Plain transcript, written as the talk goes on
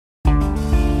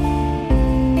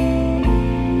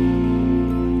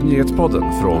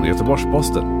Nyhetspodden från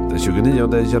Göteborgs-Posten den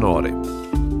 29 januari.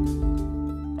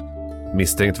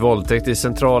 Misstänkt våldtäkt i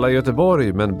centrala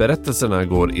Göteborg, men berättelserna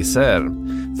går isär.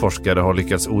 Forskare har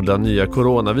lyckats odla nya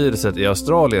coronaviruset i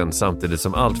Australien samtidigt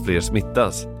som allt fler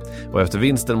smittas. Och efter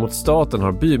vinsten mot staten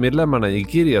har bymedlemmarna i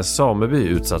Girjas sameby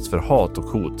utsatts för hat och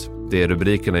hot. Det är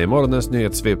rubrikerna i morgonens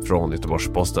nyhetssvep från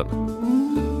Göteborgs-Posten.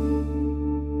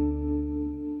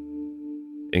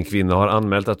 En kvinna har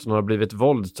anmält att hon har blivit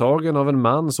våldtagen av en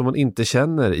man som hon inte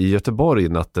känner i Göteborg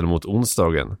natten mot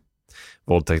onsdagen.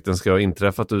 Våldtäkten ska ha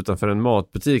inträffat utanför en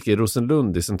matbutik i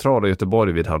Rosenlund i centrala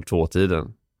Göteborg vid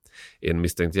 1:30-tiden. En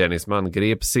misstänkt gärningsman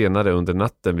greps senare under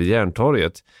natten vid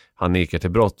Järntorget. Han nekar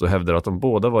till brott och hävdar att de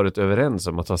båda varit överens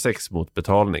om att ha sex mot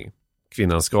betalning.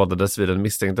 Kvinnan skadades vid den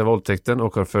misstänkta våldtäkten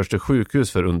och har förts till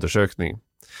sjukhus för undersökning.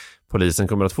 Polisen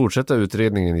kommer att fortsätta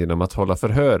utredningen genom att hålla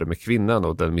förhör med kvinnan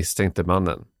och den misstänkte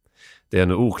mannen. Det är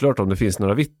nu oklart om det finns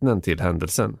några vittnen till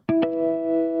händelsen.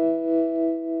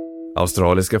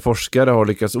 Australiska forskare har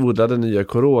lyckats odla det nya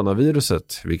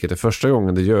coronaviruset, vilket är första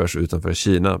gången det görs utanför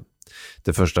Kina.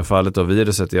 Det första fallet av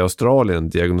viruset i Australien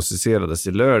diagnostiserades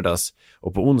i lördags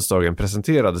och på onsdagen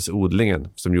presenterades odlingen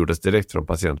som gjordes direkt från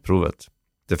patientprovet.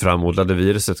 Det framodlade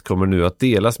viruset kommer nu att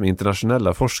delas med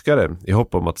internationella forskare i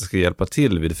hopp om att det ska hjälpa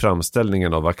till vid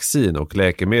framställningen av vaccin och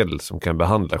läkemedel som kan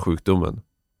behandla sjukdomen.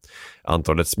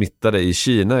 Antalet smittade i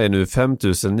Kina är nu 5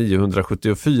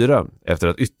 974 efter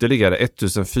att ytterligare 1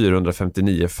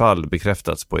 459 fall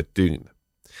bekräftats på ett dygn.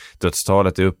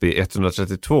 Dödstalet är uppe i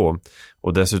 132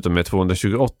 och dessutom är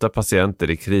 228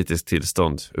 patienter i kritiskt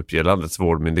tillstånd, uppger landets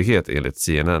vårdmyndighet enligt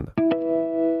CNN.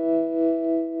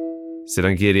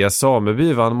 Sedan Girjas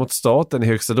sameby vann mot staten i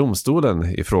högsta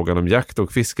domstolen i frågan om jakt-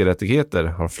 och fiskerättigheter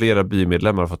har flera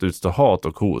bymedlemmar fått utstå hat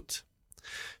och hot.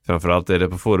 Framförallt är det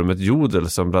på forumet Jodel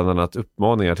som bland annat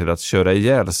uppmaningar till att köra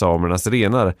ihjäl samernas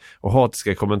renar och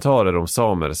hatiska kommentarer om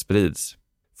samer sprids.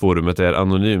 Forumet är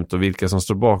anonymt och vilka som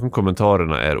står bakom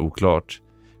kommentarerna är oklart.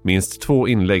 Minst 2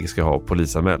 inlägg ska ha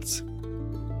polisanmälts.